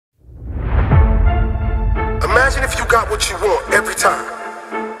Imagine if you got what you want every time.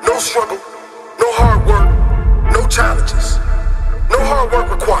 No struggle, no hard work, no challenges, no hard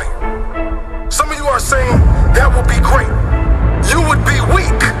work required. Some of you are saying that would be great. You would be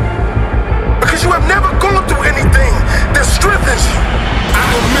weak because you have never gone through anything that strengthens you. I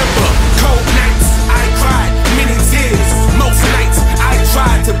remember cold nights, I cried many tears. Most nights I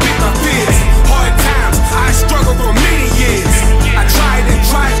tried to beat my fears. Hard times, I struggled for many years. I tried and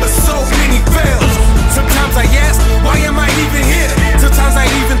tried, but so many failed. Sometimes I asked, why am I even here? Sometimes I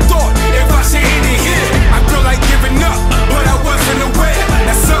even thought, if I should end it here. I feel like giving up, but I wasn't aware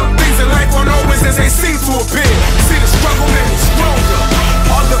that some things in life aren't always as they seem to appear. See, the struggle made me stronger.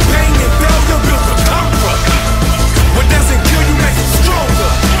 All the pain and failure built the comfort. What doesn't kill you makes you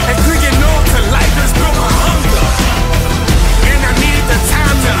stronger. And clinging on to life has built my hunger. And I needed the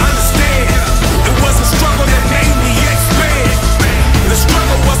time to understand. It was a struggle that made me expand. The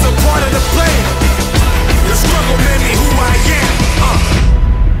struggle was a part of the plan. The struggle made me who I am.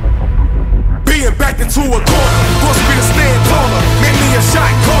 Being backed into a corner forced me to stand taller, made me a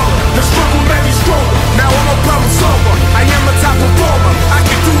shot caller. The struggle made me stronger. Now I'm a problem solver. I am a top performer. I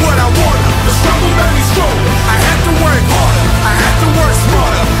can do what I want. The struggle made me stronger. I had to work harder. I had to work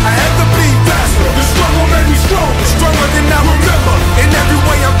smarter. I had to be faster. The struggle made me stronger. Stronger than I remember. In every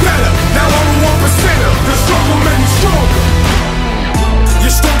way I'm better. Now I'm a 1%er. The struggle made me stronger.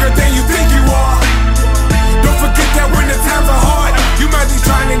 You're stronger than you think you are. Don't forget that when the times are hard, you might be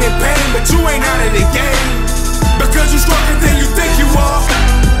drowning in pain, but you ain't out of the game. Because you're stronger than you think you are.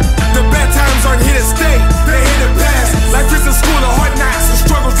 The bad times aren't here to stay, they're here to pass. Life is a school of hard knocks and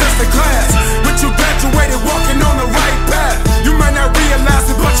struggles just a class. But you graduated walking on the right path. You might not realize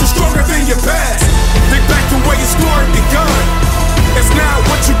it, but you're stronger than your past. Think back to where your story begun. It's not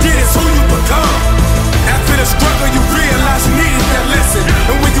what you get, it's who you become. After the struggle, you realize you needed that lesson.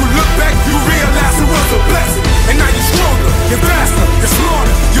 And when you look back, you realize it was a blessing. And now you're stronger, you're faster, you're smarter.